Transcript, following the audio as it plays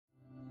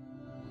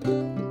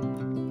Hello,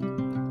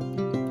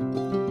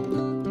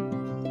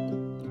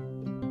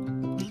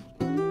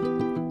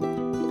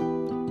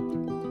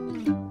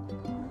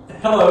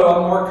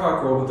 I'm Mark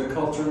Cockrell with the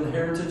Culture and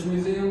Heritage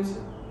Museums.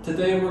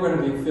 Today we're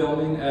going to be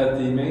filming at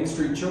the Main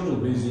Street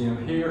Children's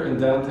Museum here in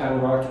downtown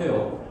Rock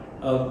Hill.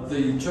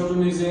 The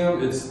Children's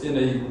Museum is in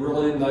a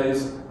really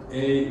nice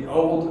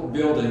old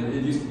building.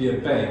 It used to be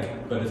a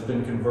bank, but it's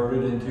been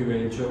converted into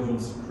a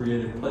children's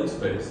creative play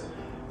space.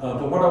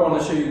 But what I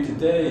want to show you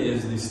today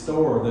is the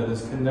store that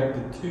is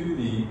connected to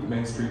the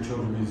Main Street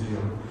Children's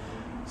Museum.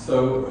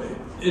 So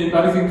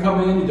anybody can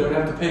come in, you don't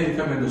have to pay to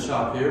come in the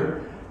shop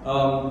here.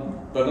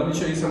 But let me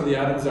show you some of the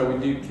items that we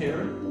do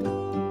carry.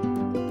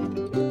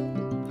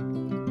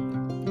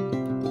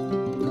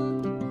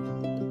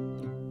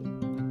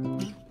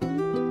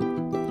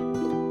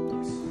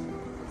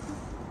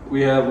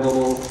 We have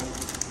little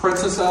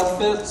princess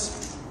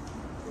outfits,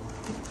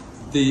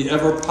 the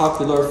ever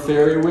popular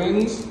fairy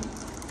wings.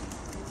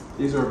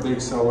 These are a big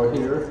seller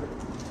here.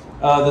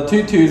 The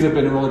tutus have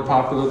been really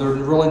popular. They're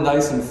really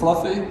nice and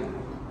fluffy,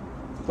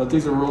 but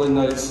these are really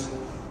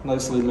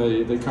nicely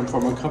made. They come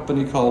from a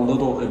company called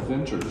Little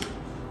Adventures.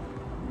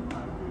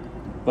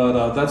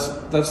 But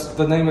that's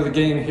the name of the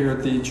game here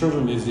at the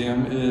Children's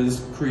Museum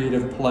is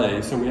creative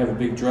play. So we have a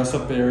big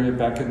dress-up area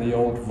back in the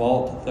old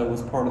vault that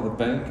was part of the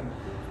bank.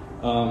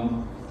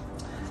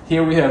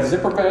 Here we have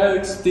zipper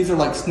bags. These are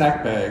like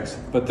snack bags,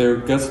 but they're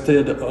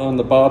gusseted on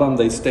the bottom.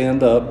 They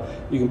stand up.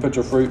 You can put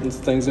your fruit and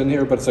things in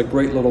here, but it's a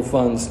great little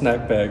fun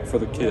snack bag for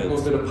the kids. A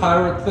little bit of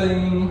pirate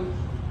theme.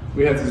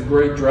 We have these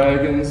great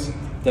dragons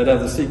that have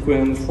the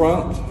sequin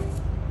front.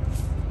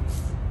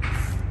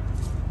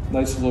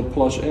 Nice little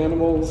plush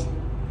animals.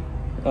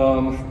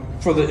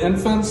 For the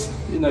infants,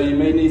 you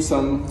may need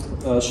some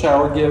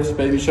shower gifts,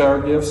 baby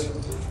shower gifts.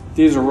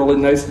 These are really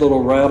nice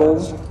little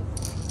rattles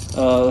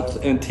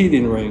and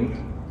teething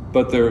ring,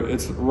 but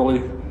it's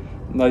really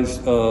nice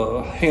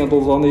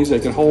handles on these. They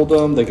can hold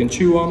them, they can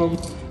chew on them,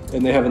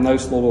 and they have a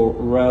nice little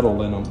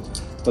rattle in them.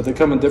 But they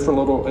come in different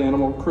little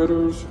animal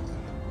critters,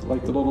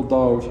 like the little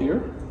dog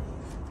here.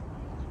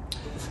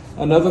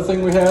 Another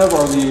thing we have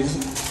are these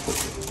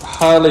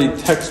highly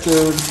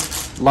textured,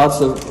 lots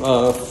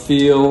of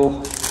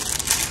feel.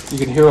 You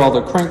can hear all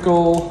the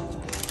crinkle,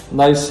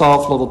 nice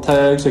soft little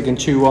tags they can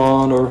chew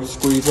on or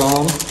squeeze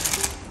on.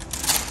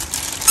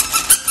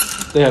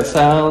 They have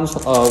sounds,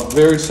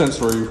 very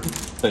sensory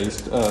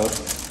based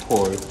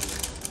toy.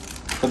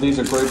 But these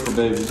are great for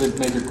babies. They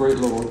make a great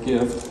little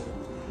gift.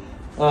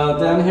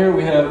 Down here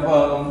we have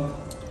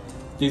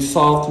these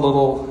soft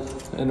little,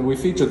 and we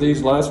featured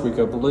these last week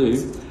I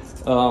believe.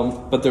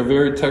 But they're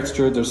very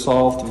textured, they're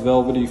soft,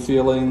 velvety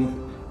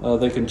feeling.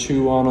 They can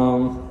chew on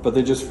them, but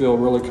they just feel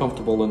really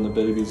comfortable in the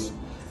baby's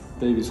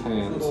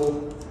hands.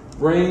 Little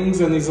rings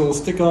and these little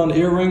stick-on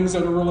earrings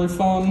that are really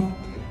fun.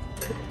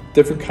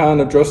 Different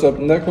kind of dress-up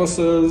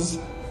necklaces.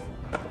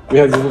 We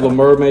have these little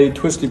mermaid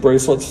twisty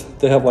bracelets.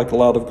 They have like a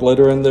lot of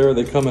glitter in there.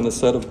 They come in a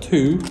set of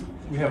 2.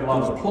 We have a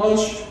lot of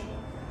plush.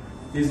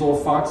 These little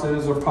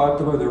foxes are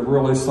popular. They're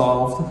really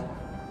soft.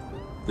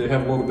 They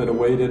have a little bit of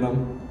weight in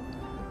them.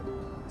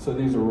 So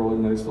these are really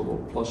nice little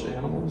plush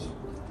animals.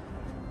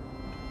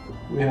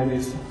 We have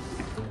these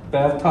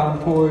bath time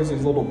toys,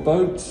 these little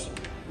boats.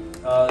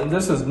 And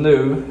this is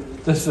new.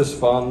 This is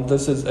fun.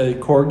 This is a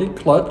corgi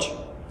clutch.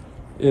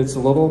 It's a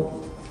little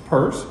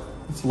purse.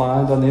 It's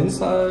lined on the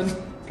inside.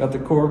 Got the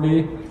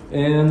corgi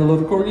and the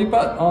little corgi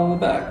butt on the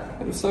back.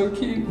 It's so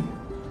cute.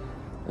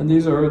 And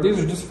these are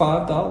just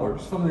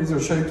 $5. Some of these are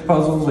shaped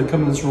puzzles. They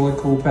come in this really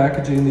cool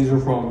packaging. These are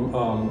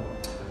from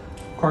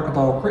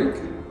Crocodile Creek,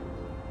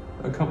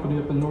 a company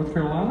up in North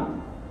Carolina.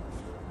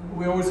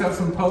 We always have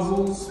some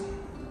puzzles,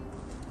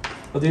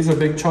 but these are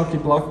big chunky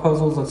block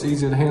puzzles that's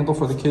easy to handle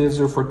for the kids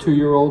or for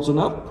 2-year-olds and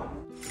up.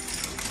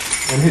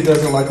 And who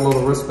doesn't like a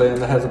little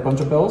wristband that has a bunch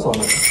of bells on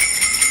it?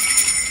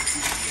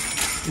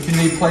 If you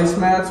need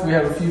placemats, we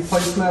have a few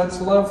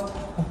placemats left.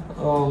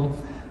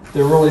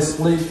 They're really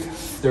sleek,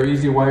 they're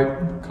easy to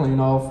wipe, clean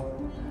off,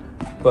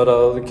 but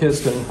the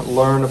kids can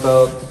learn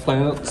about the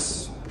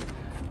plants.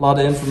 A lot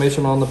of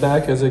information on the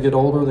back. As they get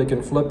older, they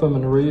can flip them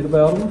and read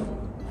about them.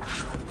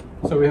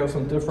 So we have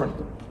some different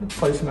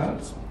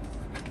placemats.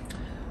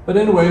 But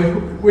anyway,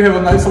 we have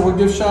a nice little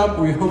gift shop.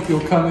 We hope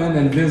you'll come in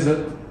and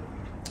visit.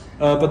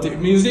 But the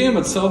museum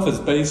itself is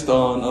based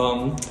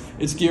on,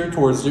 it's geared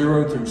towards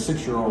 0 through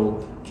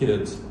 6-year-old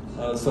kids.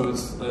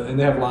 And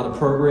they have a lot of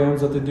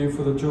programs that they do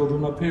for the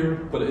children up here,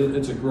 but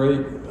it's a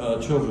great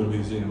children's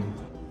museum.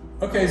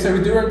 Okay, so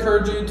we do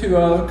encourage you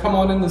to come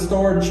on in the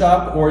store and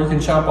shop, or you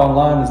can shop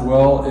online as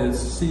well.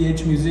 It's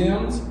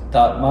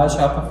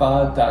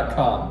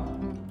chmuseums.myshopify.com.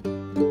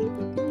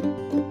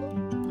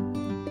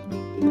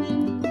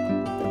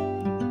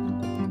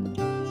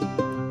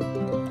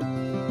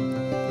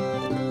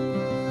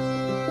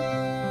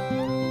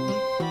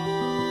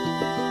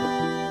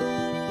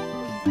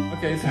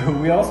 Okay, so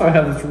we also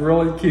have this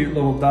really cute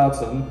little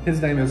Dachshund. His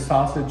name is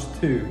Sausage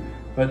 2,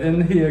 but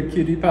isn't he a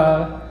cutie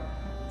pie?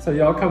 So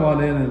y'all come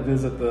on in and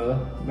visit the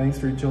Main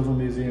Street Children's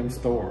Museum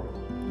store.